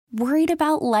Worried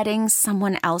about letting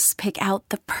someone else pick out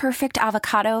the perfect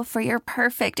avocado for your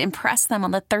perfect impress them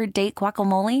on the third date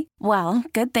guacamole? Well,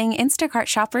 good thing Instacart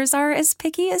shoppers are as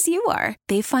picky as you are.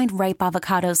 They find ripe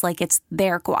avocados like it's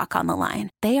their guac on the line.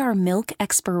 They are milk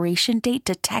expiration date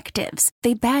detectives.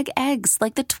 They bag eggs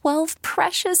like the 12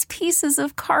 precious pieces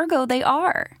of cargo they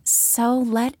are. So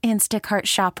let Instacart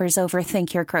shoppers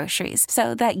overthink your groceries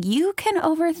so that you can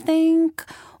overthink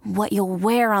what you'll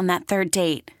wear on that third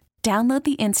date. Download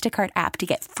the Instacart app to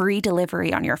get free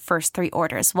delivery on your first 3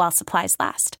 orders while supplies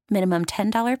last. Minimum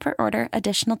 $10 per order.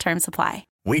 Additional terms apply.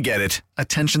 We get it.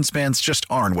 Attention spans just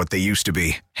aren't what they used to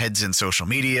be. Heads in social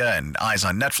media and eyes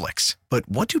on Netflix. But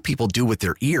what do people do with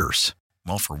their ears?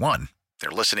 Well, for one, they're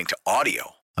listening to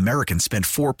audio. Americans spend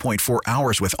 4.4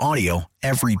 hours with audio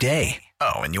every day.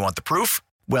 Oh, and you want the proof?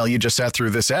 Well, you just sat through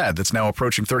this ad that's now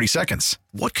approaching 30 seconds.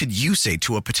 What could you say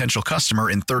to a potential customer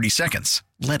in 30 seconds?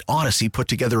 Let Odyssey put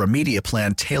together a media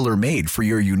plan tailor-made for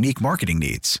your unique marketing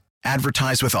needs.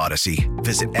 Advertise with Odyssey.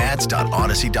 Visit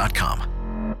ads.odyssey.com.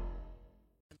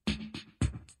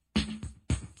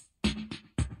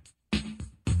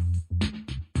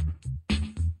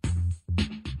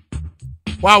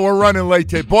 Wow, we're running late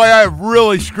today. Boy, I have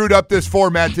really screwed up this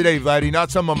format today, Vladdy.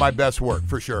 Not some of my best work,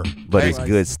 for sure. But it's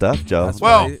good stuff, Joe.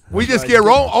 Well, we just get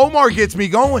rolling. Omar gets me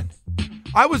going.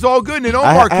 I was all good, and then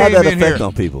Omar I had came that in here. effect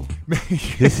on people.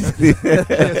 Yes,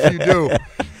 you do.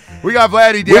 We got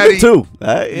Vladdy Daddy. Women too.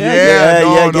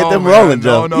 Get them rolling,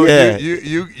 Joe. No, yeah.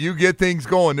 you get things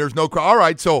going. There's no. All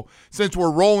right, so since we're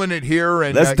rolling it here,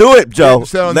 and let's do it, Joe.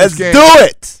 Let's do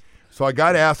it. So I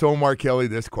got to ask Omar Kelly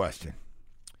this question.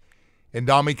 And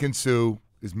Ndamukong Suh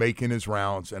is making his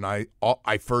rounds, and I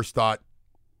first thought,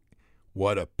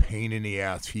 what a pain in the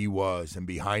ass he was, and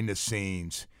behind the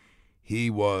scenes, he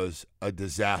was a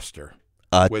disaster.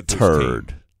 A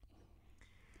turd.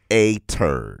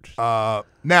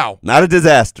 Now, not a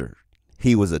disaster.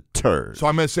 He was a turd. So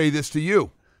I'm going to say this to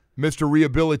you, Mr.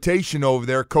 Rehabilitation over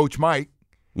there, Coach Mike.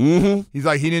 Mm-hmm. He's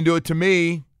like, he didn't do it to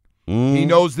me. Mm-hmm. He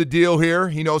knows the deal here.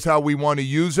 He knows how we want to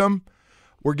use him.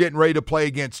 We're getting ready to play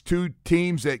against 2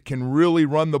 teams that can really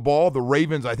run the ball. The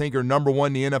Ravens, I think, are number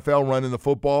 1 in the NFL running the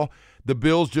football. The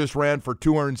Bills just ran for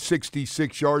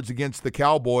 266 yards against the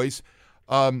Cowboys.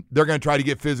 They're going to try to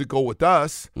get physical with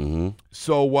us. Mm-hmm.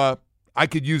 So I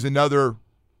could use another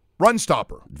run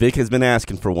stopper. Vic has been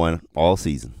asking for one all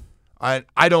season. I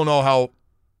don't know how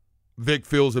Vic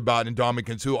feels about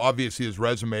Ndamukong Suh. Obviously, his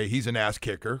resume, he's an ass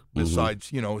kicker,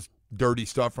 besides, his dirty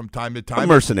stuff from time to time. A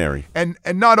mercenary. And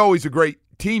not always a great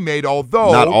teammate,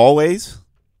 although. Not always?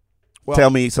 Well, tell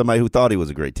me somebody who thought he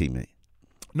was a great teammate.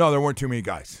 No, there weren't too many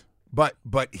guys. But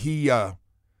he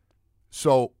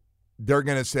so they're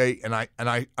going to say, and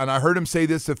I heard him say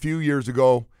this a few years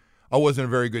ago, I wasn't a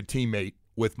very good teammate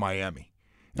with Miami.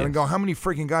 And I go, how many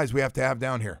freaking guys we have to have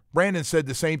down here? Brandon said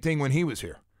the same thing when he was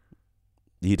here.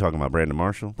 You talking about Brandon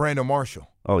Marshall? Brandon Marshall.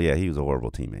 Oh, yeah, he was a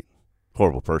horrible teammate.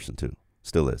 Horrible person, too.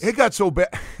 Still is. It got so bad.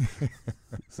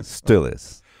 Still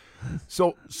is.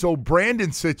 So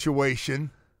Brandon's situation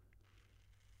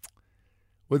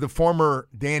with the former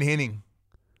Dan Henning.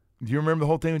 Do you remember the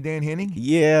whole thing with Dan Henning?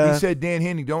 Yeah. He said, Dan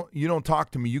Henning, you don't talk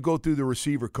to me. You go through the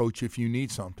receiver coach if you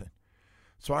need something.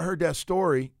 So I heard that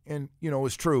story, and, it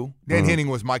was true. Dan Henning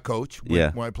was my coach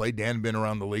when I played. Dan had been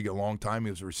around the league a long time.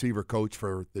 He was a receiver coach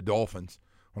for the Dolphins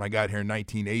when I got here in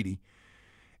 1980.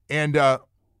 And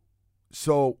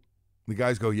so the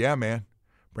guys go, yeah, man,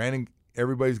 Brandon,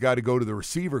 everybody's got to go to the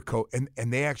receiver coach. And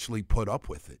they actually put up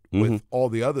with it with all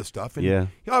the other stuff. And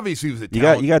he obviously was a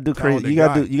talented, you got to do crazy. You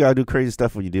guy. got to do crazy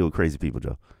stuff when you deal with crazy people,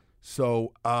 Joe.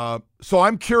 So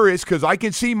I'm curious because I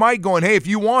can see Mike going, hey, if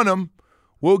you want him,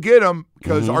 we'll get him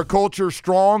because our culture's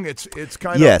strong. It's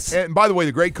kind of yes. And by the way,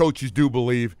 the great coaches do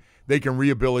believe they can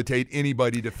rehabilitate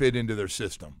anybody to fit into their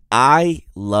system. I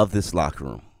love this locker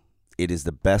room. It is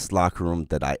the best locker room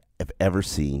that I have ever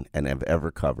seen and have ever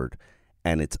covered.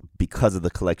 And it's because of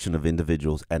the collection of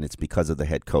individuals, and it's because of the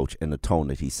head coach and the tone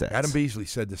that he sets. Adam Beasley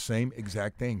said the same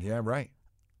exact thing. Yeah, right.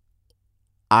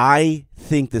 I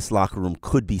think this locker room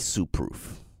could be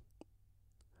Suh-proof.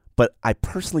 But I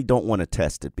personally don't want to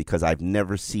test it because I've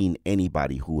never seen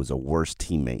anybody who was a worse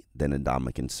teammate than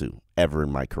Ndamukong Suh ever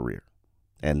in my career.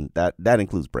 And that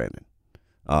includes Brandon.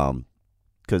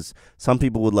 Because some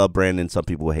people would love Brandon, some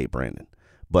people would hate Brandon.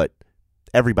 But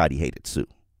everybody hated Suh.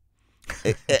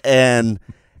 And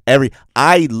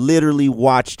I literally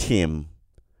watched him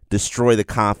destroy the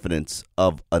confidence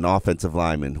of an offensive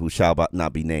lineman who shall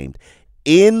not be named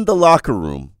in the locker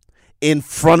room in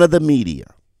front of the media.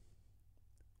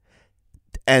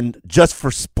 And just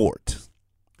for sport.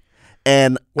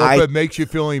 And if it makes you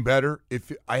feel any better,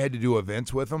 if I had to do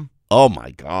events with him, Oh,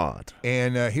 my God.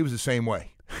 And he was the same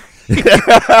way.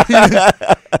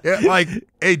 Yeah, like,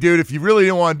 hey, dude, if you really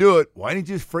didn't want to do it, why didn't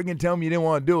you just friggin' tell me you didn't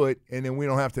want to do it? And then we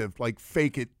don't have to, like,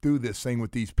 fake it through this thing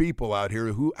with these people out here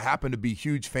who happen to be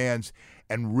huge fans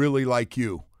and really like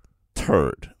you.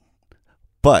 Turd.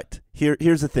 But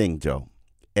here's the thing, Joe,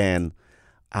 and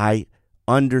I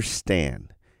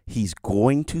understand. He's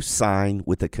going to sign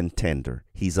with a contender.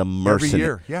 He's a mercenary. Every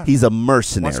year, yeah. He's a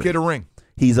mercenary. Let's get a ring.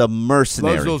 He's a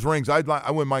mercenary. Loves those rings. I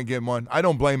wouldn't mind getting one. I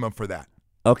don't blame him for that.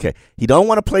 Okay. He don't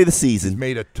want to play the season. He's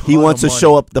made a ton He wants of to money.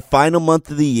 show up the final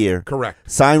month of the year. Correct.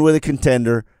 Sign with a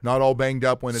contender. Not all banged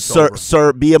up when it's over.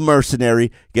 Sir, be a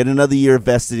mercenary. Get another year of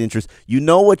vested interest. You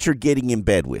know what you're getting in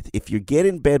bed with. If you get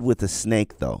in bed with a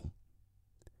snake, though,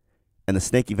 and the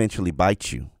snake eventually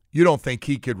bites you. You don't think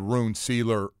he could ruin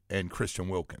Sealer and Christian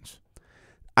Wilkins?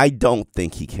 I don't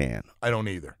think he can. I don't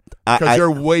either. Because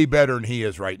they're way better than he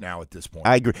is right now at this point.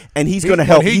 I agree. And he's going to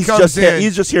help. He's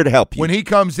just here to help you. When he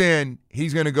comes in,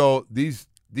 he's going to go, these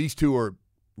two are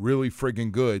really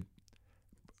friggin' good.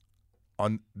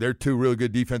 They're two really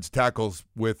good defensive tackles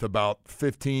with about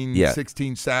 15,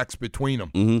 16 sacks between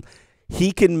them. Mm-hmm.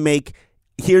 He can make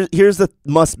here's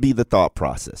must be the thought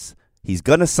process. He's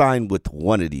going to sign with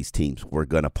one of these teams we're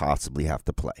going to possibly have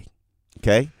to play.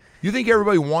 Okay? You think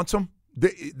everybody wants him?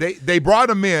 They brought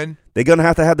him in. They're going to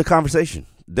have the conversation.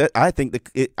 I think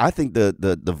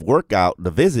the workout,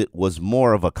 the visit was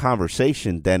more of a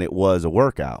conversation than it was a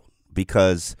workout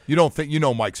because you don't think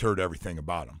Mike's heard everything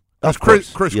about him. Of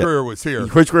course. Chris Greer was here.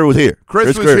 Chris Greer was here.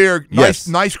 Chris was here. Yes.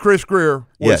 Nice Chris Greer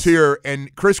was here,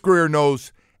 and Chris Greer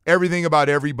knows everything about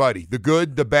everybody, the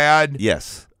good, the bad.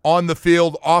 Yes. On the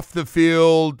field, off the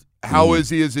field, how is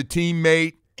he as a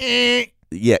teammate?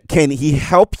 Yeah. Can he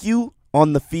help you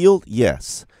on the field?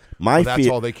 Yes. That's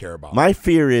all they care about. My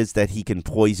fear is that he can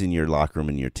poison your locker room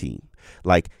and your team.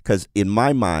 Because in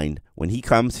my mind, when he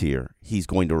comes here, he's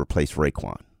going to replace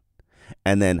Raekwon.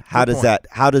 And then how does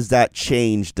that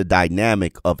change the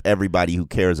dynamic of everybody who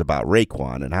cares about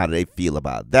Raekwon and how do they feel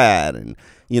about that? And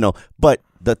but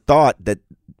the thought that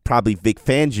probably Vic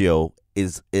Fangio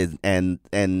is his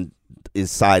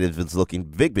side is looking.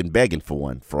 Vic been begging for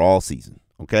one for all season.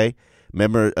 Okay,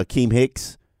 remember Akeem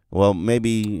Hicks? Well,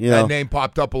 maybe that name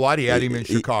popped up a lot. He had him in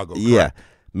Chicago. Yeah,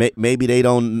 maybe they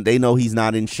know he's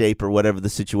not in shape or whatever the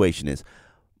situation is.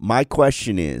 My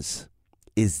question is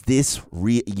this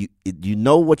real? You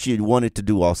know what you wanted to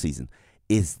do all season.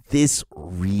 Is this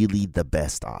really the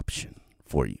best option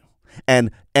for you?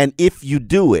 And if you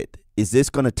do it, is this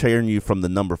going to turn you from the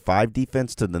number 5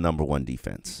 defense to the number 1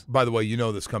 defense? By the way,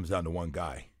 this comes down to one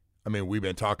guy. I mean, we've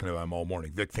been talking about him all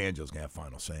morning. Vic Fangio's going to have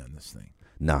final say on this thing.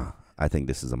 Nah, I think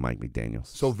this is a Mike McDaniels.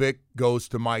 So Vic goes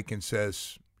to Mike and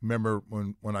says, remember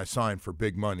when I signed for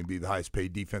big money to be the highest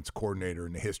paid defense coordinator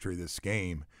in the history of this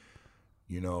game,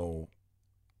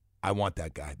 I want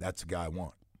that guy. That's the guy I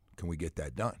want. Can we get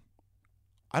that done?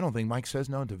 I don't think Mike says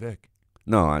no to Vic.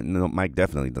 No, Mike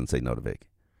definitely doesn't say no to Vic.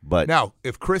 But now,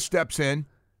 if Chris steps in,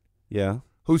 yeah,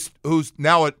 who's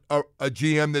now a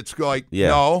GM that's like,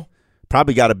 no.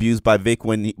 Probably got abused by Vic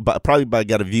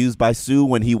got abused by Sue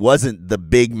when he wasn't the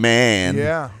big man.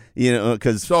 Yeah.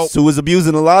 Because Sue was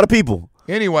abusing a lot of people.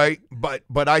 Anyway,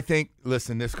 but I think,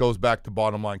 listen, this goes back to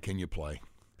bottom line, can you play?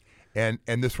 And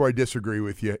this is where I disagree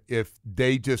with you. If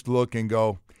they just look and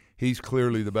go, he's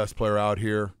clearly the best player out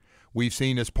here. We've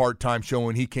seen his part-time show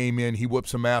when he came in. He whooped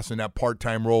some ass in that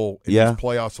part-time role in his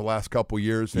playoffs the last couple of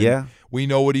years. And we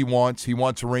know what he wants. He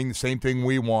wants a ring, the same thing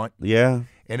we want. Yeah.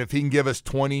 And if he can give us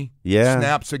 20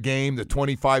 snaps a game, the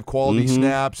 25 quality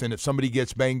snaps, and if somebody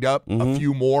gets banged up, a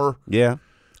few more. Yeah.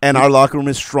 And our locker room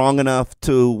is strong enough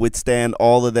to withstand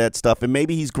all of that stuff. And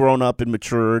maybe he's grown up and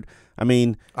matured. I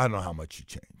mean, I don't know how much you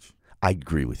change. I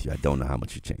agree with you. I don't know how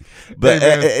much you change. But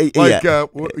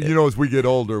as we get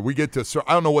older, we get to.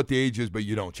 I don't know what the age is, but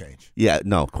you don't change. Yeah,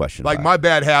 no question. Like my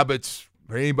bad habits.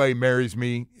 If anybody marries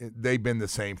me, they've been the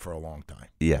same for a long time.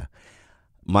 Yeah.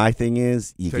 My thing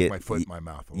is, my foot in my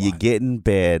mouth. You get in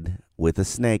bed with a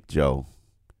snake, Joe.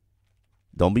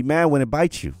 Don't be mad when it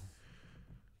bites you.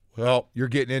 Well, you're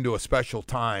getting into a special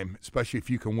time, especially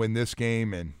if you can win this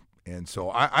game And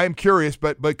so I'm curious,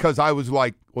 but because I was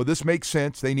like, well, this makes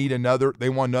sense. They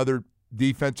want another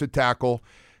defensive tackle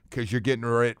because you're getting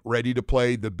ready to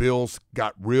play. The Bills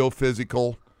got real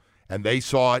physical, and they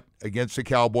saw it against the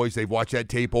Cowboys. They've watched that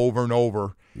tape over and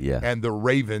over. Yeah. And the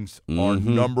Ravens are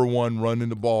number 1 running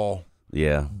the ball.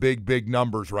 Yeah. Big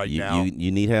numbers now.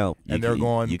 You need help. You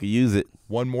could use it.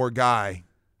 One more guy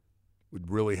would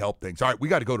really help things. All right, we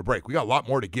got to go to break. We got a lot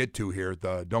more to get to here.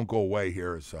 Don't go away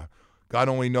here as God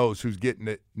only knows who's getting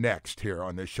it next here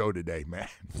on this show today, man.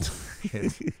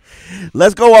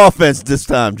 Let's go offense this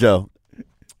time, Joe.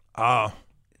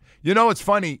 It's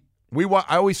funny.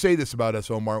 I always say this about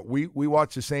us, Omar. We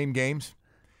watch the same games,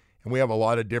 and we have a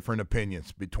lot of different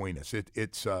opinions between us. It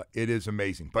is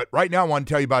amazing. But right now I want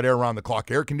to tell you about Air Around the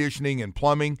Clock, air conditioning and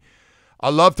plumbing. I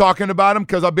love talking about them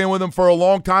because I've been with them for a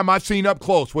long time. I've seen up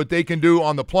close what they can do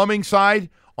on the plumbing side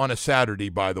on a Saturday,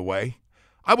 by the way.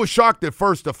 I was shocked at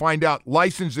first to find out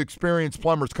licensed, experienced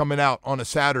plumbers coming out on a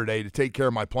Saturday to take care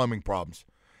of my plumbing problems.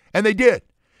 And they did.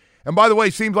 And by the way,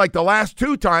 it seems like the last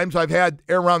 2 times I've had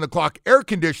Air Around the Clock air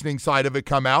conditioning side of it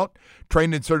come out,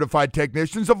 trained and certified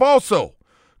technicians have also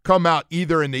come out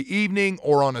either in the evening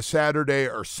or on a Saturday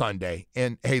or Sunday.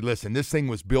 And, hey, listen, this thing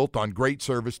was built on great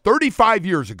service 35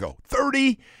 years ago.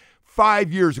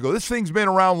 35 years ago. This thing's been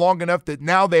around long enough that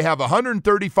now they have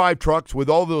 135 trucks with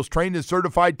all those trained and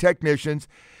certified technicians.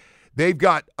 They've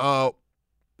got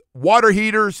water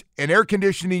heaters and air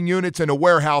conditioning units in a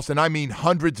warehouse, and I mean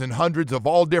hundreds and hundreds of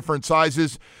all different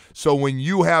sizes. So when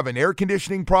you have an air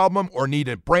conditioning problem or need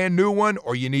a brand new one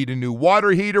or you need a new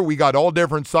water heater, we got all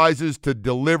different sizes to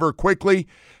deliver quickly.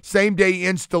 Same-day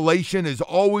installation is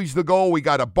always the goal. We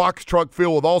got a box truck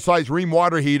filled with all-size Rheem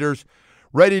water heaters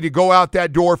ready to go out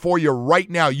that door for you right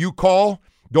now. You call,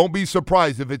 don't be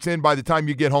surprised if it's in by the time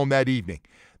you get home that evening.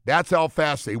 That's how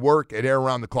fast they work at Air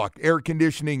Around the Clock. Air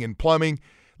conditioning and plumbing.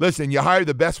 Listen, you hire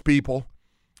the best people.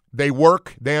 They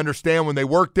work. They understand when they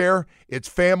work there. It's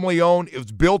family-owned. It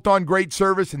was built on great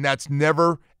service, and that's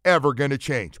never, ever going to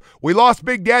change. We lost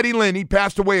Big Daddy Lynn. He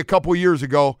passed away a couple years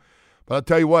ago. But I'll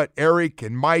tell you what, Eric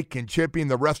and Mike and Chippy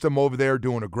and the rest of them over there are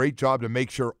doing a great job to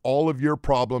make sure all of your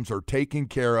problems are taken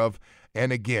care of.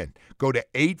 And again, go to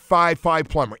 855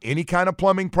 Plumber. Any kind of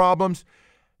plumbing problems,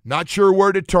 not sure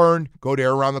where to turn, go to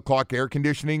Air Around the Clock, air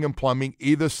conditioning and plumbing.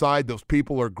 Either side, those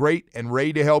people are great and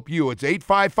ready to help you. It's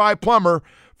 855 Plumber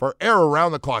for Air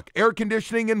Around the Clock, air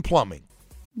conditioning and plumbing.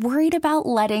 Worried about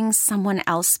letting someone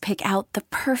else pick out the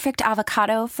perfect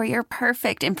avocado for your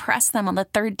perfect impress them on the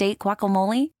third date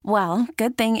guacamole? Well,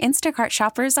 good thing Instacart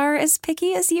shoppers are as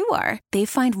picky as you are. They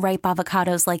find ripe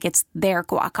avocados like it's their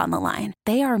guac on the line.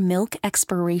 They are milk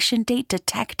expiration date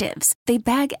detectives. They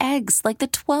bag eggs like the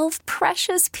 12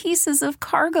 precious pieces of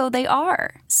cargo they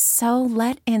are. So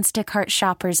let Instacart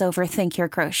shoppers overthink your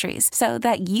groceries so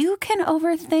that you can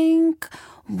overthink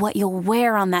what you'll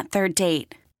wear on that third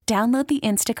date. Download the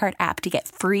Instacart app to get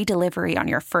free delivery on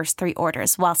your first 3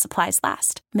 orders while supplies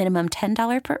last. Minimum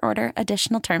 $10 per order.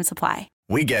 Additional terms apply.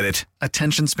 We get it.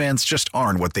 Attention spans just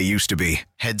aren't what they used to be.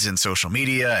 Heads in social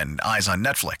media and eyes on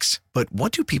Netflix. But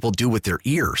what do people do with their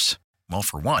ears? Well,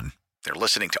 for one, they're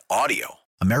listening to audio.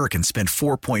 Americans spend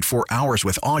 4.4 hours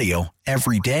with audio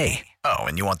every day. Oh,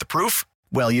 and you want the proof?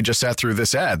 Well, you just sat through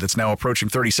this ad that's now approaching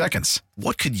 30 seconds.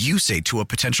 What could you say to a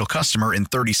potential customer in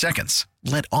 30 seconds?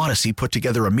 Let Odyssey put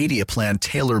together a media plan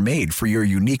tailor-made for your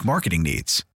unique marketing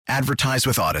needs. Advertise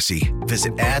with Odyssey.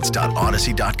 Visit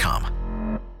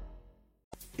ads.odyssey.com.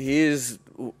 He is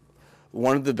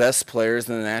one of the best players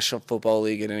in the National Football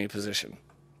League at any position.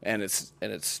 I don't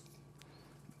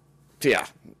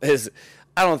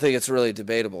think it's really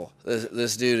debatable.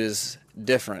 This dude is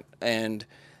different. And,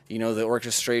 the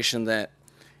orchestration that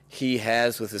he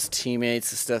has with his teammates,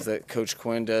 the stuff that Coach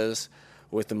Quinn does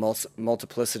with the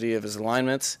multiplicity of his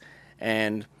alignments,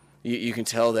 and you can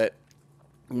tell that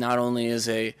not only is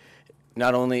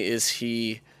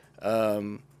he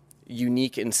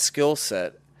unique in skill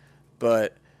set,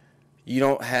 but you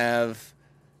don't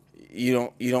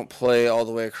play all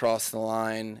the way across the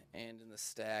line and in the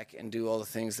stack and do all the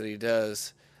things that he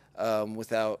does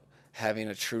without having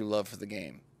a true love for the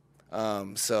game.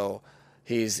 So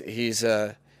he's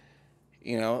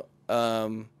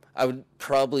I would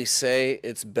probably say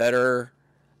it's better.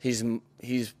 He's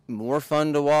more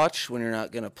fun to watch when you're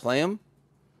not going to play him.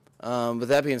 But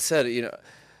that being said,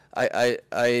 I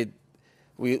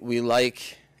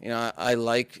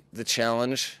like the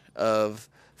challenge of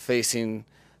facing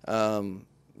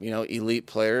elite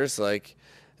players like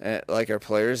our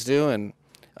players do, and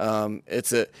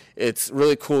it's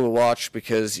really cool to watch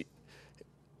because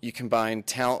you combine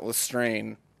talent with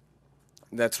strain.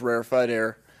 That's rarefied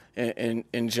air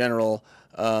in general,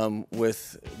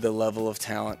 with the level of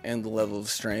talent and the level of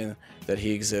strain that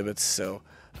he exhibits. So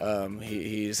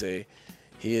he is a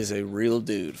real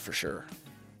dude for sure.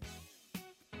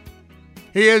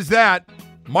 He is that.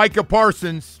 Micah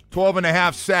Parsons,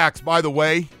 12.5 sacks, by the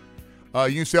way.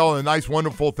 You can say all the nice,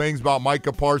 wonderful things about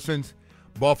Micah Parsons.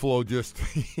 Buffalo just,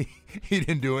 he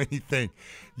didn't do anything.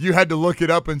 You had to look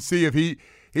it up and see if he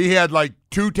he had like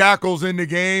 2 tackles in the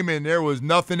game, and there was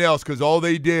nothing else because all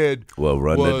they did run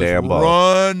was the damn ball.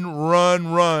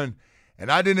 Run.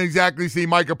 And I didn't exactly see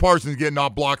Micah Parsons getting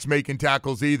off blocks making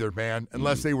tackles either, man,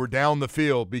 unless they were down the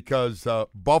field because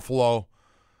Buffalo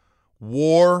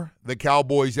wore the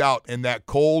Cowboys out in that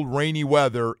cold, rainy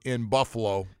weather in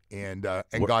Buffalo and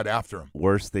got after them.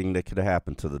 Worst thing that could have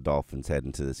happened to the Dolphins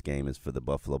heading to this game is for the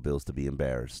Buffalo Bills to be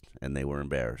embarrassed, and they were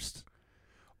embarrassed.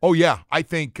 Oh, yeah. I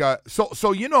think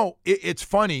so, you know, it's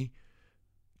funny.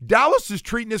 Dallas is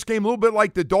treating this game a little bit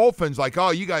like the Dolphins, like,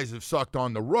 oh, you guys have sucked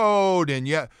on the road, and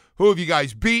yet who have you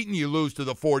guys beaten? You lose to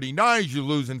the 49ers, you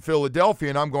lose in Philadelphia,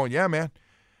 and I'm going, yeah, man,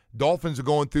 Dolphins are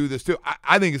going through this too.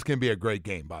 I think it's going to be a great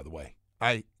game, by the way.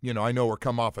 I know we're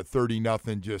coming off a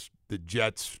 30-0, just the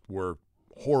Jets were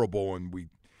horrible, and we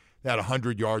had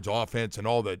 100 yards offense and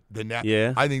all the net.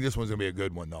 Yeah. I think this one's going to be a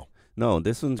good one, though. No,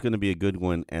 this one's going to be a good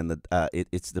one, and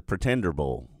it's the Pretender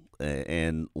Bowl.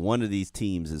 And one of these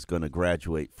teams is going to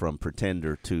graduate from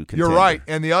pretender to contender. You're right,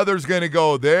 and the other's going to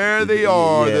go, there they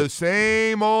are, the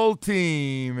same old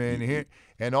team,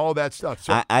 and all that stuff.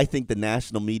 So I think the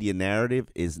national media narrative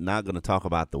is not going to talk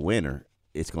about the winner.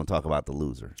 It's going to talk about the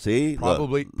loser. See?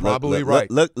 Probably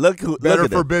right. Look better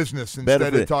for business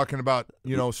instead of talking about,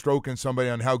 stroking somebody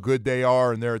on how good they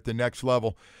are and they're at the next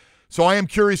level. So I am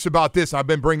curious about this. I've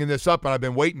been bringing this up, and I've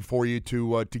been waiting for you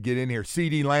to get in here.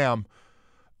 CeeDee Lamb.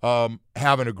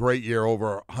 Having a great year,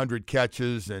 over 100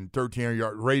 catches and 1,300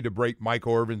 yards, ready to break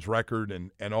Michael Irvin's record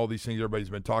and all these things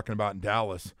everybody's been talking about in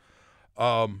Dallas.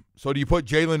 So do you put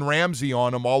Jalen Ramsey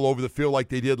on him all over the field like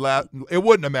they did last? It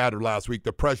wouldn't have mattered last week.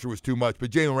 The pressure was too much,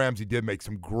 but Jalen Ramsey did make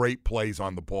some great plays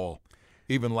on the ball,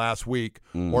 even last week.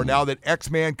 Or now that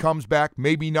X-Man comes back,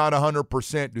 maybe not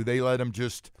 100%, do they let him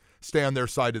just stay on their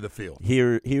side of the field?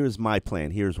 Here's my plan.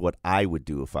 Here's what I would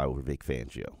do if I were Vic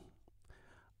Fangio.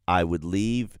 I would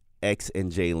leave X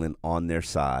and Jalen on their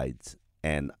sides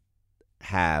and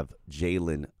have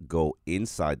Jalen go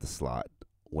inside the slot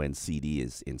when CD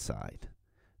is inside.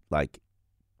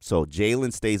 So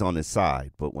Jalen stays on his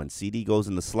side, but when CD goes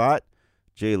in the slot,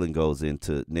 Jalen goes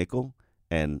into nickel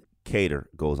and Cater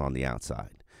goes on the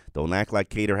outside. Don't act like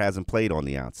Cater hasn't played on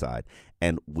the outside.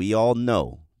 And we all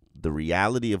know the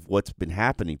reality of what's been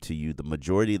happening to you the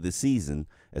majority of the season,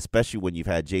 especially when you've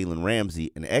had Jalen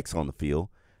Ramsey and X on the field,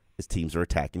 is teams are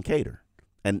attacking Cater,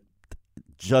 and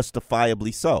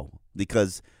justifiably so,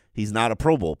 because he's not a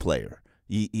Pro Bowl player.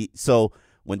 So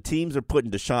when teams are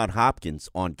putting Deshaun Hopkins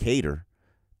on Cater,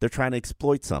 they're trying to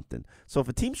exploit something. So if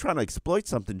a team's trying to exploit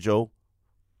something, Joe,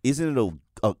 isn't it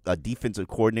a defensive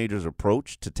coordinator's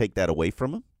approach to take that away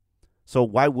from him? So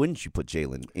why wouldn't you put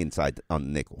Jalen inside on the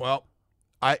nickel? Well,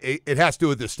 it has to do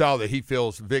with the style that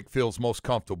Vic feels most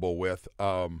comfortable with.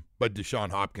 But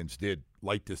Deshaun Hopkins did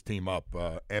light this team up.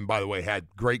 And by the way, had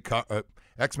great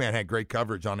X-Man had great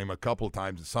coverage on him a couple of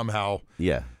times. And somehow,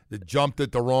 it jumped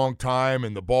at the wrong time,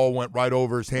 and the ball went right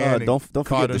over his hand. Don't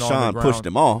forget Deshaun pushed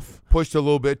him off. Pushed a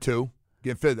little bit too.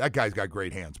 That guy's got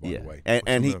great hands, by the way.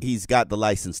 And he's got the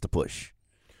license to push.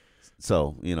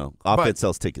 So, offense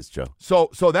sells tickets, Joe.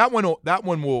 So that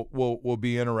one will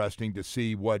be interesting to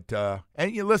see what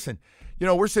and you listen,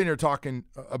 we're sitting here talking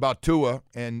about Tua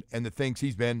and the things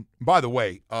he's been. By the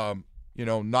way,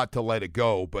 not to let it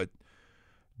go, but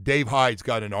Dave Hyde's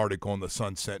got an article in the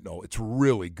Sun Sentinel. It's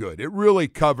really good. It really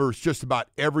covers just about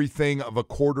everything of a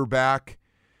quarterback,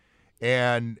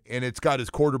 and it's got his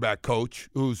quarterback coach,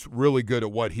 who's really good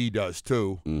at what he does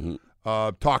too,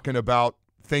 talking about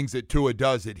things that Tua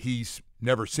does that he's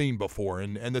never seen before,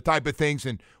 and the type of things,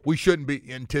 and we shouldn't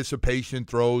be anticipation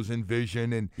throws and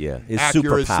vision and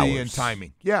accuracy and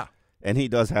timing. Yeah. And he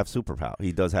does have superpower.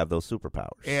 He does have those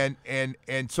superpowers.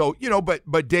 And so,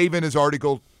 but Dave in his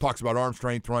article talks about arm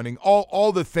strength, running,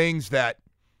 all the things that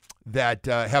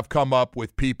have come up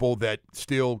with people that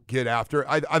still get after.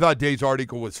 I thought Dave's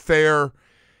article was fair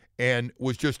and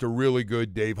was just a really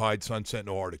good Dave Hyde Sun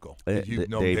Sentinel article. You've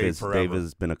known Dave forever. Dave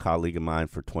has been a colleague of mine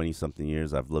for 20-something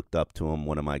years. I've looked up to him.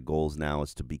 One of my goals now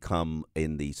is to become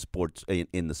in the sports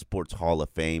Hall of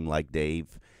Fame like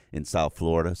Dave in South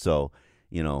Florida. So,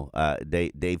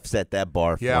 Dave set that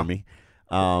bar for me.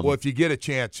 Well, if you get a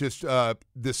chance, just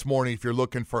this morning, if you're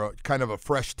looking for kind of a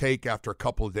fresh take after a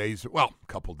couple of days,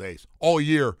 all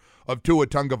year of Tua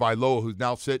Tagovailoa, who's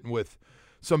now sitting with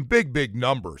some big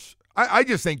numbers. I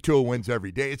just think Tua wins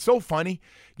every day. It's so funny.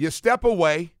 You step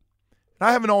away.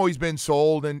 I haven't always been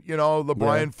sold, and the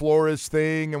Brian Flores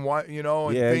thing, and what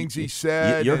and things he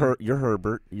said. You're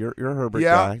Herbert. You're a Herbert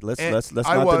guy. Let's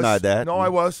not deny that. No, I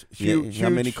was. How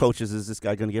many coaches is this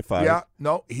guy going to get fired? Yeah,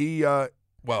 no, he.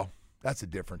 Well, That's a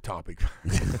different topic.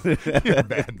 You're a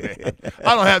bad man.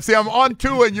 I don't have. See, I'm on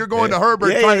Tua, and you're going to Herbert.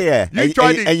 Yeah.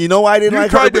 And you know why I didn't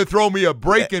like Herbert? You tried to throw me a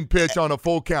breaking pitch on a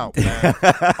full count, man.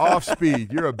 Off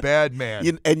speed. You're a bad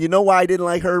man. And you know why I didn't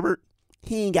like Herbert?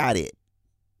 He ain't got it.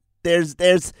 There's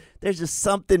just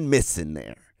something missing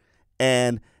there,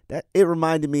 and that it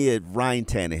reminded me of Ryan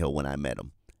Tannehill when I met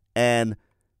him. And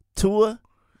Tua,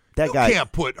 that guy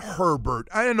can't put Herbert.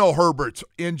 I don't know Herbert's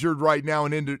injured right now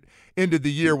and into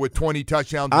the year with 20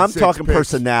 touchdowns. I'm and 6 talking picks.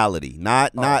 Personality,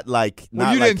 not like. Well,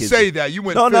 not you like didn't say that. You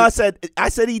went. No. I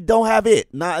said he don't have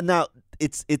it. Now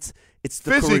it's the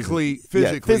physically.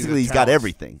 Physically he's got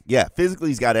everything. Yeah, physically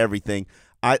he's got everything.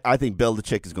 I think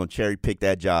Belichick is going to cherry pick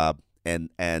that job, and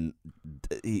I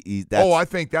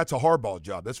think that's a Harbaugh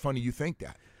job. That's funny you think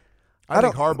that. I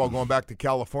think Harbaugh going back to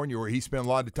California, where he spent a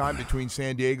lot of time between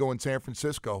San Diego and San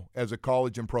Francisco as a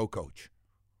college and pro coach.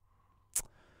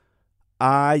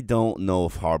 I don't know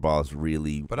if Harbaugh's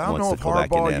really. But I don't know if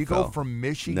Harbaugh. You go from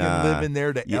Michigan, living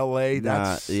there to L.A.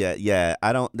 That's yeah.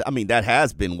 I don't. I mean, that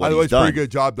has been what by the way, he's done. It's a pretty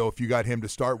good job though if you got him to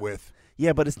start with.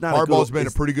 Yeah, but it's not. Harbaugh's been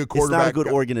a pretty good quarterback. It's not a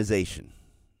good organization.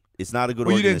 It's not a good.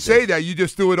 Well, you didn't say that. You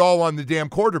just threw it all on the damn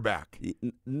quarterback.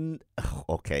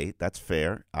 Okay, that's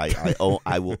fair. I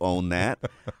will own that.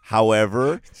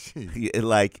 However,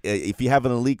 if you have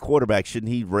an elite quarterback,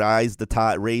 shouldn't he raise the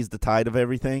tide of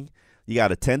everything? You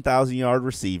got a 10,000-yard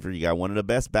receiver. You got one of the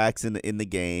best backs in the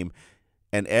game,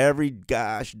 and every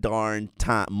gosh darn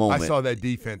moment. I saw that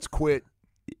defense quit.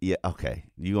 Yeah. Okay.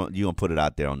 You gonna put it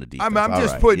out there on the defense? I'm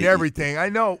just putting everything. I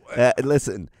know.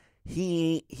 Listen.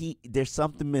 He there's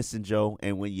something missing, Joe,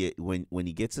 and when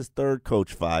he gets his third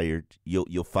coach fired,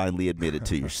 you'll finally admit it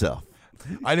to yourself.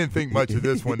 I didn't think much of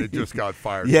this one that just got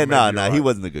fired. Yeah, no, he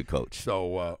wasn't a good coach.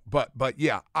 So, but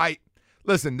yeah,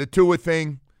 listen, the Tua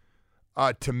thing,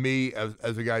 to me,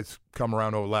 as the guys come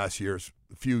around over the last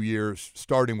few years,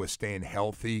 starting with staying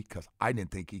healthy, because I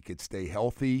didn't think he could stay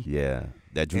healthy. Yeah,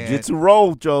 that jiu-jitsu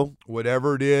roll, Joe.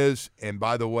 Whatever it is, and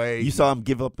by the way, you saw him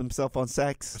give up himself on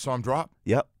sacks. I saw him drop.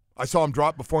 Yep. I saw him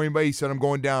drop before anybody. He said, I'm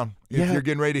going down. If you're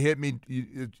getting ready to hit me,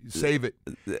 you save it.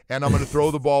 And I'm going to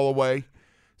throw the ball away.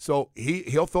 So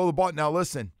he'll throw the ball. Now,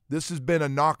 listen, this has been a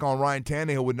knock on Ryan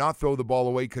Tannehill. Would not throw the ball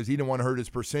away because he didn't want to hurt his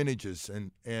percentages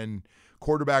and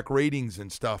quarterback ratings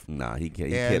and stuff. Nah, he kept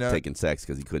taking sacks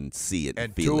because he couldn't see it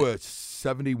and feel Tua, it.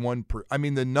 71 I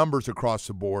mean, the numbers across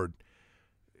the board,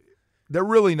 they're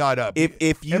really not up.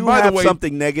 If you have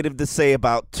something negative to say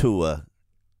about Tua,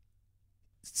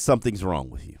 something's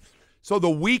wrong with you. So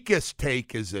the weakest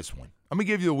take is this one. Let me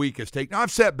give you the weakest take. Now, I've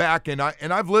sat back and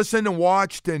I've listened and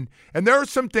watched, and there are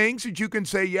some things that you can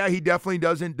say, yeah, he definitely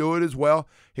doesn't do it as well.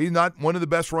 He's not one of the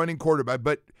best running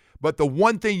quarterbacks. But the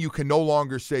one thing you can no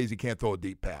longer say is he can't throw a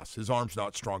deep pass. His arm's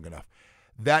not strong enough.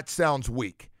 That sounds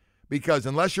weak. Because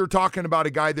unless you're talking about a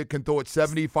guy that can throw it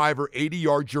 75 or 80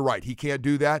 yards, you're right. He can't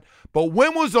do that. But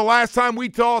when was the last time we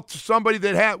talked to somebody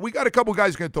that had – we got a couple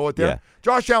guys who can throw it there. Yeah.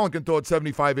 Josh Allen can throw it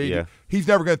 75, 80. Yeah. He's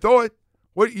never going to throw it.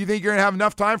 What, you think you're going to have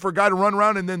enough time for a guy to run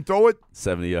around and then throw it?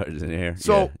 70 yards in the air.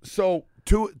 So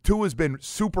Tua has been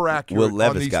super accurate Will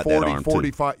Levis on these got 40, that arm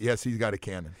 45. too. Yes, he's got a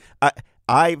cannon.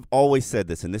 I've always said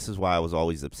this, and this is why I was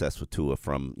always obsessed with Tua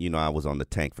from, I was on the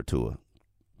tank for Tua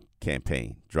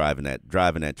campaign, driving that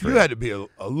train. You had to be a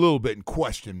little bit in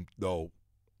question, though,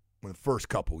 when the first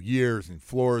couple years and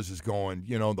Flores is going,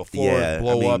 the Flores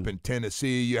blow up in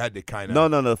Tennessee. You had to kind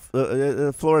of.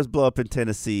 No. Flores blow up in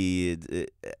Tennessee. That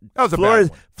was a bad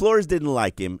one. Flores didn't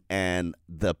like him, and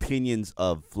the opinions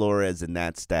of Flores and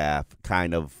that staff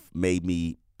kind of made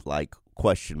me,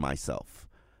 question myself.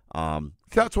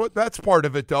 That's part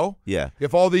of it, though. Yeah.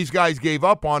 If all these guys gave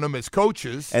up on him as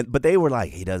coaches. But they were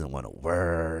like, he doesn't want to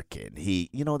work, and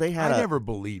they had I never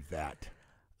believed that.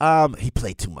 He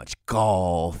played too much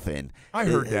golf, and I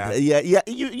heard that. Yeah.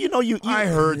 I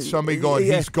heard somebody going,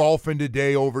 he's golfing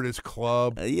today over at his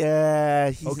club.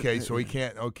 Yeah. Okay, so he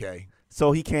can't. Okay.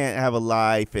 So he can't have a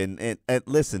life, and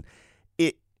listen,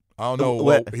 I don't know.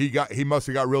 Well, he must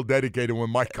have got real dedicated when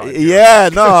Mike got here. Yeah,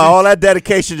 no, all that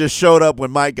dedication just showed up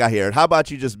when Mike got here. How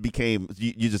about you just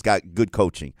you just got good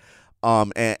coaching,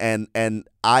 and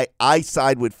I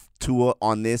side with Tua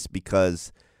on this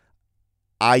because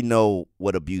I know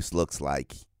what abuse looks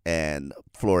like, and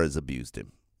Flores abused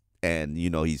him, and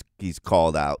he's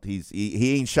called out.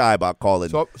 He ain't shy about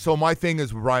calling. So my thing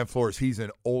is with Brian Flores, he's an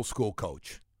old school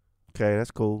coach. Okay,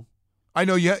 that's cool. I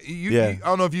know you I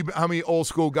don't know how many old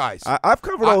school guys. I've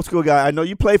covered old school guys. I know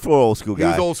you play for old school guys.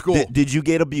 He was old school. Did you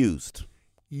get abused?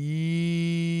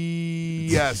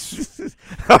 Yes.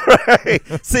 All right.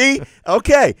 See?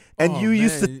 Okay. And you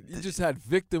used to. You just had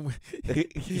victim. You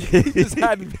just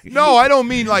had. No, I don't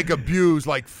mean like abused,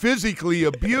 like physically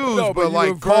abused, No, but you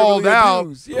like were called verbally out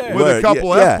abused. Yeah. with a Word,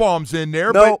 couple yeah. F-bombs in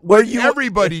there. No, but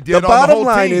everybody did the on the bottom whole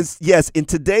line team. is, yes, in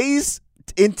today's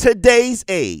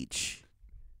age,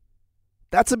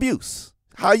 that's abuse.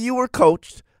 How you were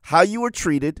coached, how you were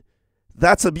treated,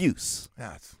 that's abuse.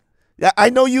 That's Yeah, I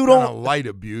know you kind of don't. light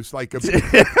abuse, like abuse.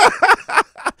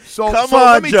 So Come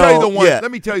let on, me tell you the Joe. one. Yeah.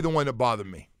 Let me tell you the one that bothered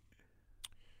me.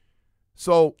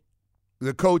 So,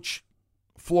 the coach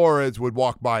Flores would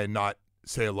walk by and not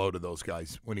say hello to those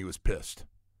guys when he was pissed.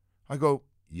 I go,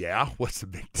 yeah, what's the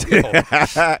big deal?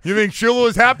 You think Shula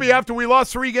was happy after we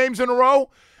lost 3 games in a row?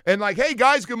 And like, hey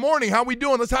guys, good morning. How we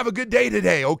doing? Let's have a good day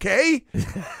today, okay?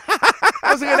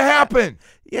 How's it gonna happen?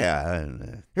 Yeah.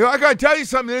 You know, I gotta tell you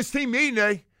something. This team meeting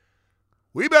today,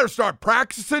 we better start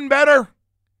practicing better.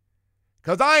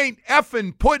 Because I ain't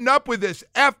effing putting up with this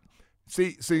F.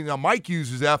 See, now Mike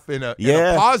uses F in a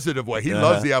positive way. He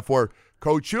loves the F word.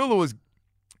 Coach Shula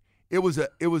it was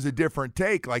a different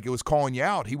take. Like, it was calling you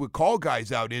out. He would call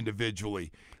guys out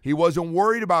individually. He wasn't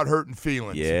worried about hurting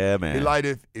feelings. Yeah, man. He like,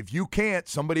 if you can't,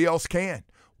 somebody else can.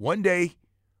 One day,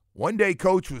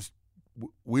 Coach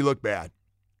we look bad.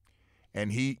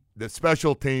 And the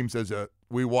special teams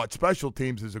we watched special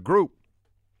teams as a group.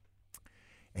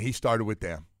 And he started with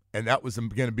them. And that was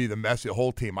going to be the mess of the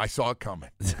whole team. I saw it coming.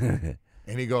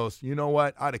 And he goes, you know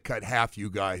what? I'd have cut half you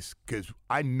guys because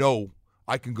I know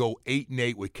I can go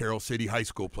 8-8 with Carroll City High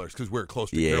School players because we're close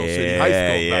to Carroll City High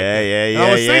School back then. And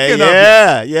I was thinking of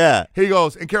it. Yeah. He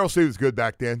goes, and Carroll City was good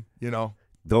back then, you know.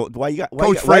 Why you got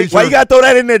Coach why Frazier. you got to throw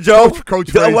that in there, Joe?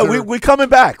 Coach Frazier. We're coming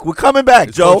back. We're coming back,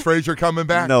 Is Joe. Coach Frazier coming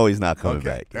back? No, he's not coming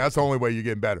Okay. back. That's the only way you're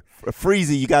getting better.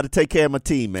 Freezy, you got to take care of my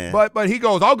team, man. But he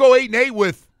goes, I'll go 8-8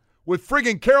 with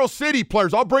friggin' Carroll City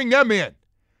players. I'll bring them in.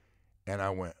 And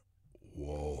I went,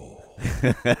 whoa.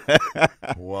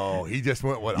 Whoa. He just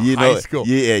went, high school.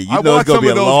 Yeah, I know it's going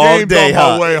to be a long day,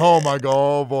 on my way home. I go,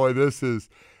 oh, boy, this is,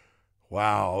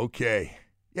 wow, okay.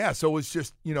 Yeah, so it's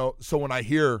just, so when I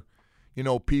hear,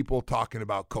 people talking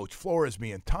about Coach Flores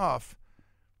being tough,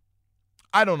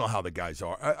 I don't know how the guys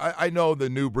are. I know the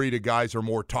new breed of guys are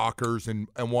more talkers and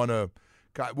want to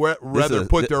rather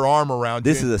put their arm around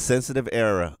you. This is a sensitive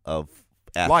era of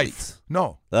athletes. Life.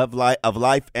 No. Of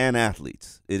life and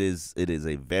athletes. It is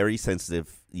a very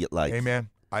sensitive life. Hey, man,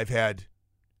 I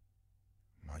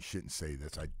shouldn't say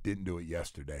this. I didn't do it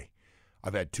yesterday.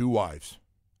 I've had 2 wives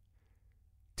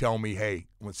tell me, hey,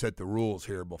 I'm going to set the rules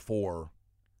here before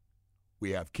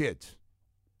we have kids.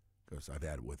 Because I've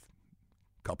had it with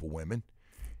a couple women.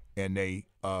 And they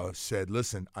said,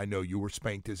 listen, I know you were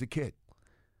spanked as a kid.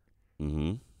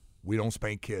 Mm-hmm. We don't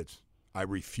spank kids. I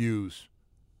refuse.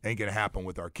 Ain't going to happen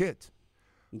with our kids.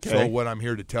 Okay. So what I'm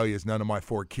here to tell you is none of my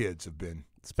 4 kids have been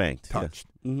spanked, touched.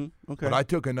 Yes. Mm-hmm. Okay. But I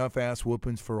took enough ass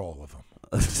whoopings for all of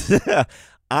them.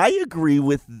 I agree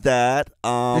with that.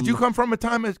 Did you come from a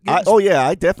time as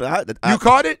I definitely. You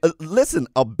caught it? Listen,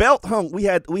 a belt hung. We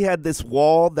had this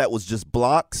wall that was just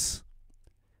blocks,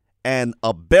 and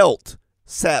a belt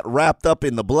sat wrapped up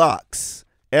in the blocks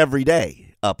every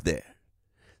day up there.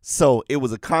 So it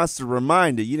was a constant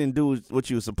reminder. You didn't do what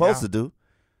you were supposed to do.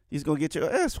 You're going to get your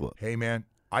ass whooped. Hey, man,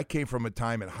 I came from a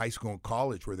time in high school and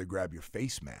college where they grab your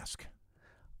face mask.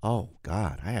 Oh,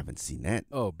 God, I haven't seen that.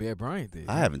 Oh, Bear Bryant did.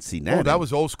 I haven't seen that. Oh, that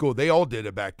was old school. They all did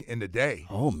it back in the day.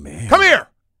 Oh, man. Come here.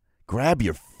 Grab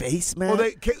your face, man? Well,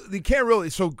 they can't really.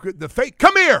 So the face,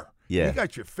 come here. Yeah. You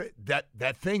got your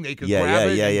that thing. They can Yeah, grab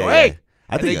it yeah, and yeah, go, yeah. hey.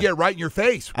 And they get right in your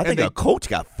face. I think they, a coach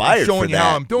got fired showing for you that.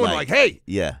 how I'm doing. Like, hey,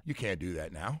 yeah, you can't do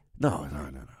that now. No.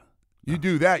 You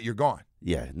do that, you're gone.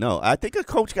 Yeah, no. I think a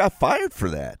coach got fired for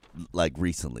that, like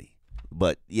recently.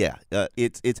 But yeah,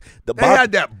 it's the. They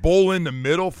had that bull in the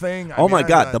middle thing. My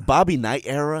God, the Bobby Knight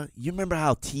era. You remember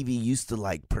how TV used to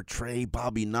like portray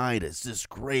Bobby Knight as this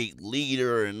great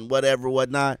leader and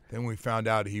whatnot. Then we found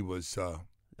out he was.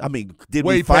 Did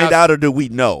we find out or did we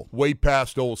know? Way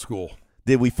past old school.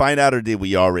 Did we find out or did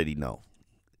we already know?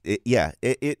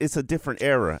 It's a different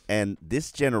era, and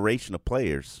this generation of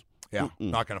players. Yeah,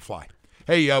 not going to fly.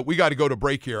 Hey, we got to go to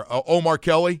break here. Omar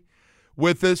Kelly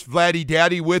with us, Vladdy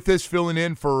Daddy with us, filling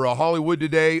in for Hollywood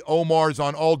today. Omar's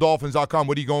on alldolphins.com.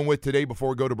 What are you going with today before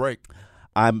we go to break?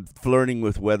 I'm flirting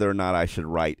with whether or not I should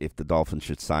write if the Dolphins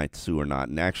should sign Sue or not.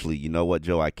 And actually, you know what,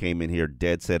 Joe? I came in here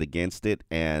dead set against it,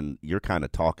 and you're kind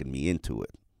of talking me into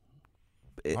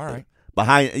it. All right.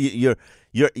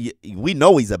 We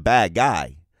know he's a bad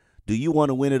guy. Do you want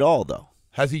to win it all, though?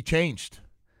 Has he changed?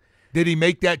 Did he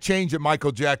make that change that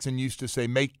Michael Jackson used to say,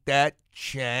 make that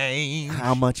change.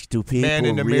 How much do people Man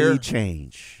in the really mirror.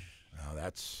 change? No,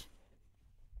 that's.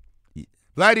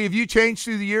 Vladdy, have you changed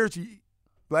through the years?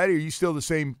 Vladdy, are you still the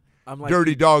same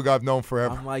dirty dog I've known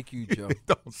forever? I'm like you, Joe.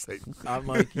 Don't say that. I'm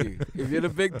like you. If you're the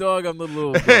big dog, I'm the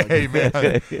little dog. Hey,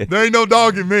 man, there ain't no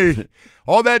dog in me.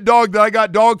 All that dog that I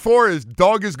got dog for is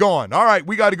gone. All right,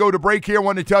 we got to go to break here. I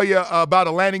want to tell you about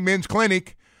Atlantic Men's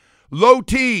Clinic. Low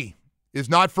T is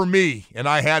not for me, and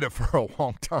I had it for a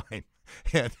long time.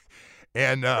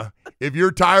 And if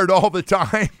you're tired all the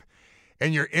time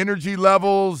and your energy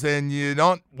levels and you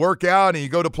don't work out and you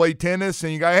go to play tennis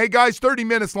and you go, hey, guys, 30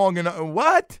 minutes long enough.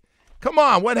 What? Come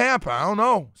on, what happened? I don't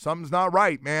know. Something's not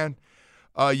right, man.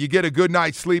 You get a good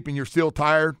night's sleep and you're still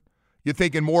tired. You're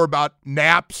thinking more about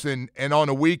naps and on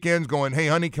the weekends going, hey,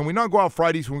 honey, can we not go out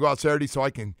Fridays when we go out Saturday so I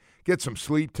can get some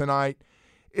sleep tonight?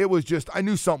 It was just, I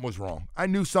knew something was wrong.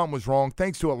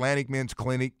 Thanks to Atlantic Men's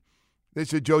Clinic. They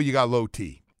said, Joe, you got low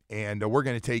T, and we're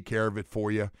going to take care of it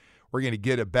for you. We're going to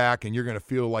get it back, and you're going to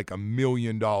feel like $1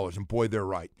 million. And, boy, they're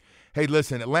right. Hey,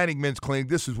 listen, Atlantic Men's Clinic,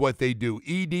 this is what they do.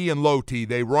 ED and low T,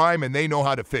 they rhyme, and they know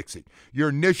how to fix it. Your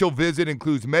initial visit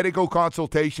includes medical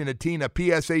consultation, a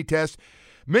PSA test.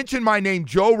 Mention my name,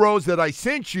 Joe Rose, that I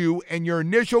sent you, and your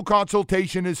initial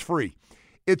consultation is free.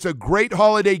 It's a great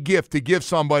holiday gift to give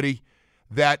somebody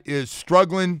that is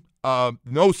struggling,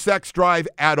 no sex drive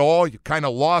at all. You kind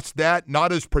of lost that,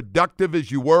 not as productive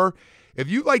as you were. If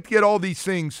you'd like to get all these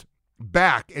things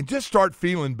back and just start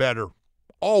feeling better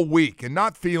all week and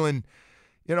not feeling,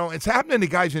 it's happening to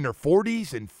guys in their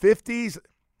 40s and 50s,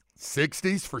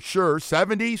 60s for sure,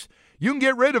 70s. You can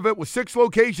get rid of it with 6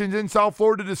 locations in South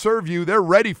Florida to serve you. They're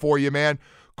ready for you, man.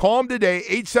 Call them today,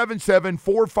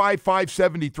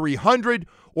 877-455-7300,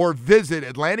 or visit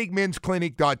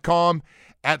AtlanticMen'sClinic.com.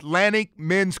 Atlantic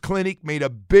Men's Clinic made a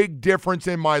big difference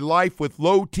in my life with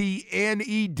low T and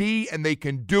ED, and they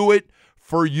can do it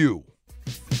for you.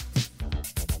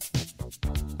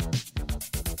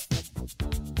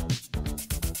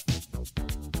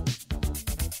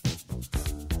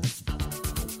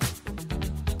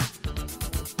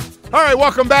 All right,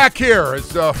 welcome back here.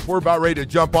 As we're about ready to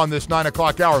jump on this 9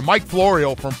 o'clock hour. Mike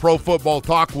Florio from Pro Football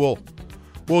Talk will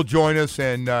join us,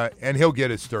 and he'll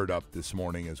get us stirred up this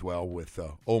morning as well with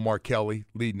Omar Kelly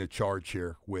leading the charge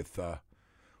here with a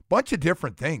bunch of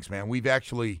different things, man. We've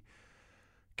actually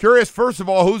curious, first of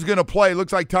all, who's going to play.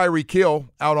 Looks like Tyreek Hill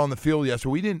out on the field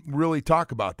yesterday. We didn't really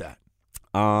talk about that.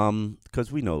 Because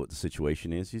we know what the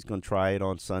situation is. He's going to try it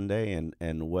on Sunday,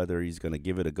 and whether he's going to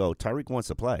give it a go. Tyreek wants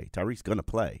to play. Tyreek's going to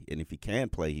play, and if he can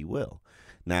play, he will.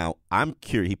 Now, I'm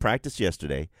curious. He practiced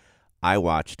yesterday. I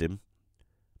watched him.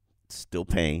 Still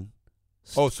pain.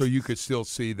 Oh, so you could still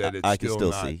see that it's still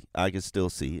not. I can still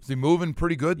see it. Is he moving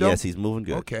pretty good, though? Yes, he's moving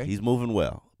good. Okay. He's moving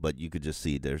well, but you could just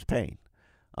see there's pain.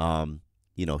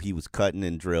 He was cutting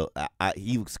and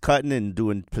he was cutting and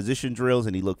doing position drills,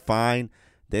 and he looked fine.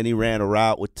 Then he ran a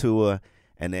route with Tua,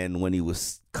 and then when he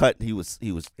was cut, he was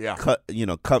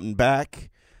cutting back.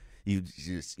 You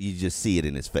just see it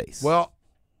in his face. Well,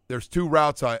 there's 2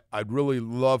 routes I'd really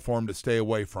love for him to stay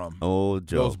away from. Oh,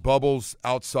 Joe. Those bubbles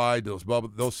outside,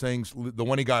 those things, the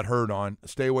one he got hurt on,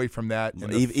 stay away from that.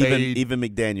 And even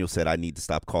McDaniel said, I need to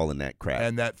stop calling that crap.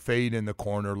 And that fade in the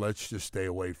corner, let's just stay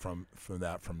away from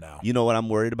that from now. You know what I'm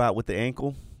worried about with the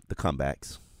ankle? The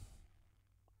comebacks.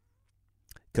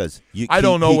 I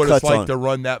don't know what it's like to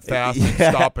run that fast and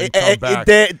stop and come back.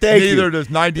 Neither does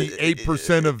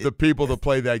 98% of the people that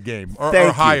play that game or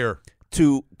higher.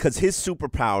 Because his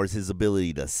superpower is his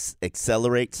ability to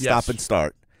accelerate, stop, and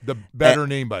start. The better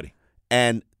than anybody.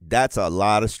 And that's a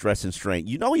lot of stress and strain.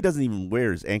 He doesn't even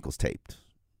wear his ankles taped.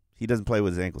 He doesn't play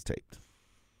with his ankles taped,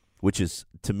 which is,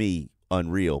 to me,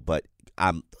 unreal. But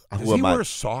Does he wear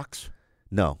socks?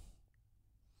 No.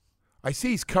 I see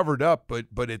he's covered up,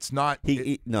 but it's not.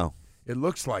 No. It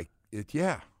looks like it,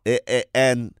 yeah.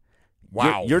 And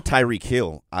wow. You're Tyreek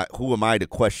Hill. Who am I to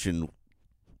question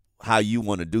how you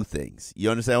want to do things? You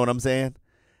understand what I'm saying?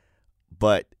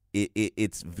 But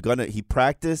it's gonna. He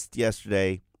practiced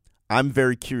yesterday. I'm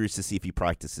very curious to see if he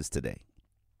practices today.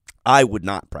 I would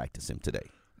not practice him today.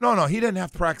 No, he doesn't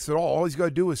have to practice at all. All he's got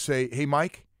to do is say, "Hey,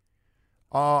 Mike,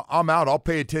 I'm out. I'll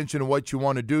pay attention to what you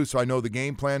want to do, so I know the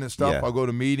game plan and stuff. Yeah. I'll go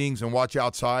to meetings and watch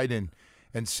outside and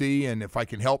see, and if I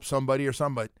can help somebody or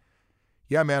something." But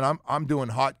yeah, man, I'm doing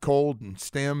hot, cold, and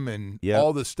stem and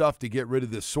all this stuff to get rid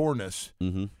of this soreness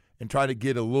and try to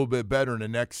get a little bit better in the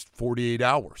next 48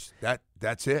 hours.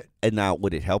 That's it. And now,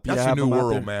 would it help you? That's to have a new him out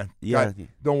world, there? man. Yeah. God,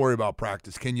 don't worry about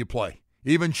practice. Can you play?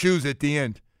 Even shoes at the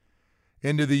end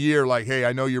of the year, like, hey,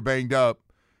 I know you're banged up.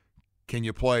 Can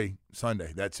you play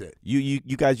Sunday? That's it. You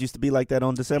guys used to be like that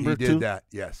on December too? He did that,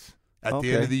 yes. At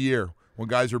the end of the year. when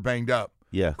guys are banged up.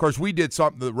 Yeah. Of course, we did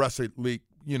something the rest of the league,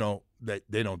 that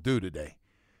they don't do today.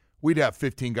 We'd have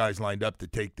 15 guys lined up to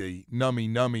take the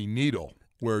nummy needle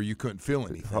where you couldn't feel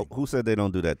anything. Who said they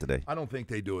don't do that today? I don't think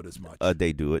they do it as much.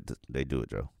 They do it. They do it,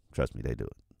 Joe. Trust me, they do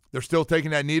it. They're still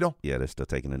taking that needle? Yeah, they're still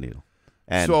taking the needle.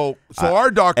 And so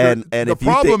our doctor, and the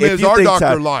problem is our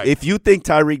doctor lied. If you think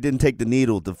Tyreek didn't take the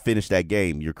needle to finish that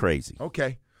game, you're crazy.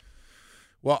 Okay.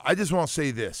 Well, I just want to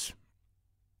say this.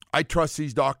 I trust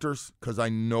these doctors because I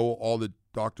know all the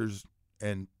doctors,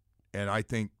 and I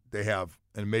think they have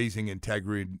an amazing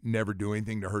integrity, never do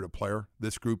anything to hurt a player,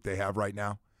 this group they have right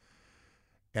now.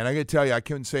 And I got to tell you, I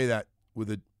couldn't say that with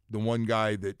the one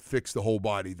guy that fixed the whole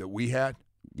body that we had.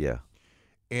 Yeah.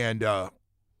 And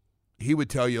he would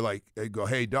tell you, like, go,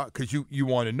 hey, doc, because you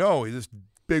want to know, this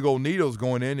big old needle's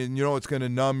going in, and it's going to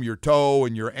numb your toe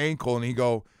and your ankle. And he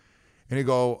go,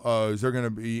 is there going to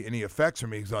be any effects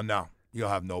from me? He goes, no, you'll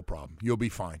have no problem. You'll be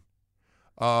fine.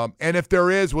 And if there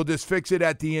is, we'll just fix it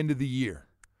at the end of the year.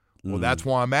 Well, that's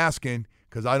why I'm asking,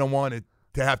 because I don't want it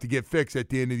to have to get fixed at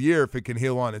the end of the year if it can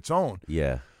heal on its own.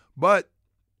 Yeah. But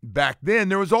back then,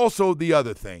 there was also the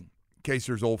other thing, in case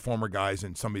there's old former guys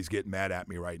and somebody's getting mad at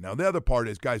me right now. The other part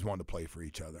is guys want to play for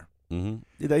each other.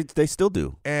 Mm-hmm. They still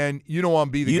do. And you don't want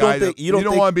to be the guy you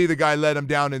don't want to be the guy let them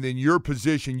down, and then your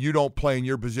position, you don't play, and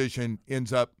your position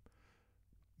ends up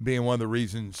being one of the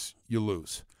reasons you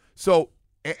lose. So,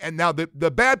 and now the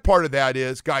bad part of that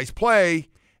is guys play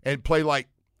and play like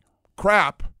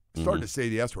crap. Starting to say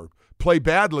the S word. Play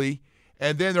badly,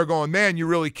 and then they're going, man, you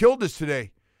really killed us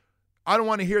today. I don't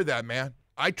want to hear that, man.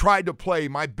 I tried to play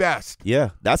my best.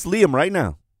 Yeah, that's Liam right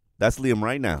now.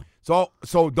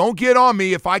 So don't get on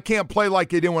me if I can't play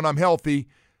like I did when I'm healthy.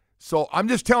 So I'm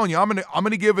just telling you, I'm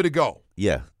gonna give it a go.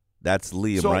 Yeah, that's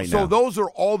Liam right now. So those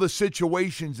are all the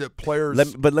situations that players.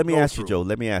 Let me ask you, Joe.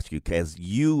 Let me ask you, because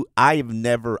I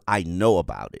know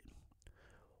about it.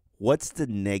 What's the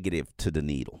negative to the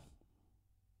needle?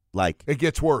 Like, it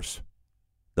gets worse.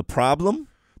 The problem?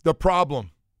 The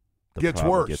problem gets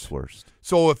worse.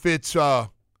 So if it's a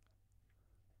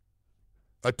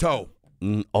toe.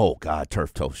 Oh, God,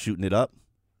 turf toe. Shooting it up.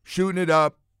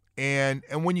 And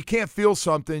when you can't feel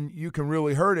something, you can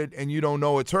really hurt it, and you don't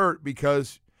know it's hurt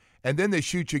and then they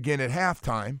shoot you again at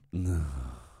halftime.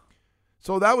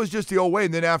 So that was just the old way.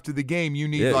 And then after the game, you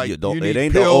need pills. It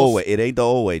ain't the old way. It ain't the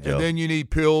old way, Joe. And then you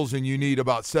need pills, and you need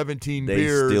about 17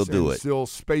 beers. They still do it. Still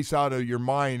space out of your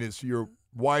mind as your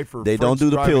wife or they don't do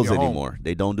the pills anymore.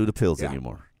 They don't do the pills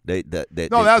anymore.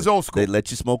 That's old school. They let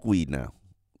you smoke weed now.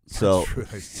 So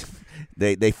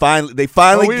right. they finally.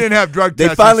 Well, we didn't have drug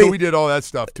testing, so we did all that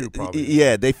stuff too. Probably.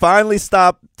 Yeah, they finally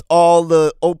stopped all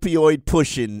the opioid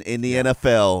pushing in the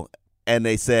NFL, and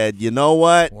they said, you know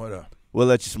what? We'll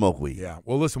let you smoke weed. Yeah.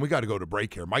 Well, listen, we got to go to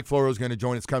break here. Mike Floro is going to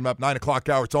join us coming up 9 o'clock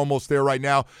hour. It's almost there right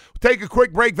now. We'll take a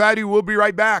quick break, Vaddy. We'll be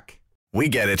right back. We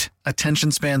get it.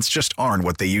 Attention spans just aren't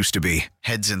what they used to be.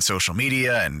 Heads in social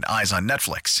media and eyes on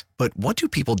Netflix. But what do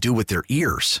people do with their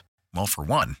ears? Well, for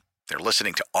one, they're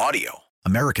listening to audio.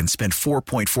 Americans spend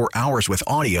 4.4 hours with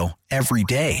audio every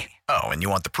day. Oh, and you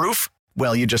want the proof?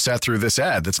 Well, you just sat through this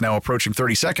ad that's now approaching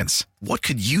 30 seconds. What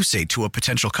could you say to a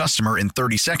potential customer in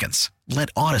 30 seconds? Let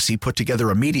Odyssey put together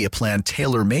a media plan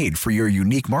tailor-made for your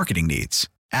unique marketing needs.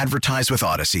 Advertise with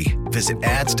Odyssey. Visit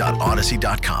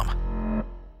ads.odyssey.com.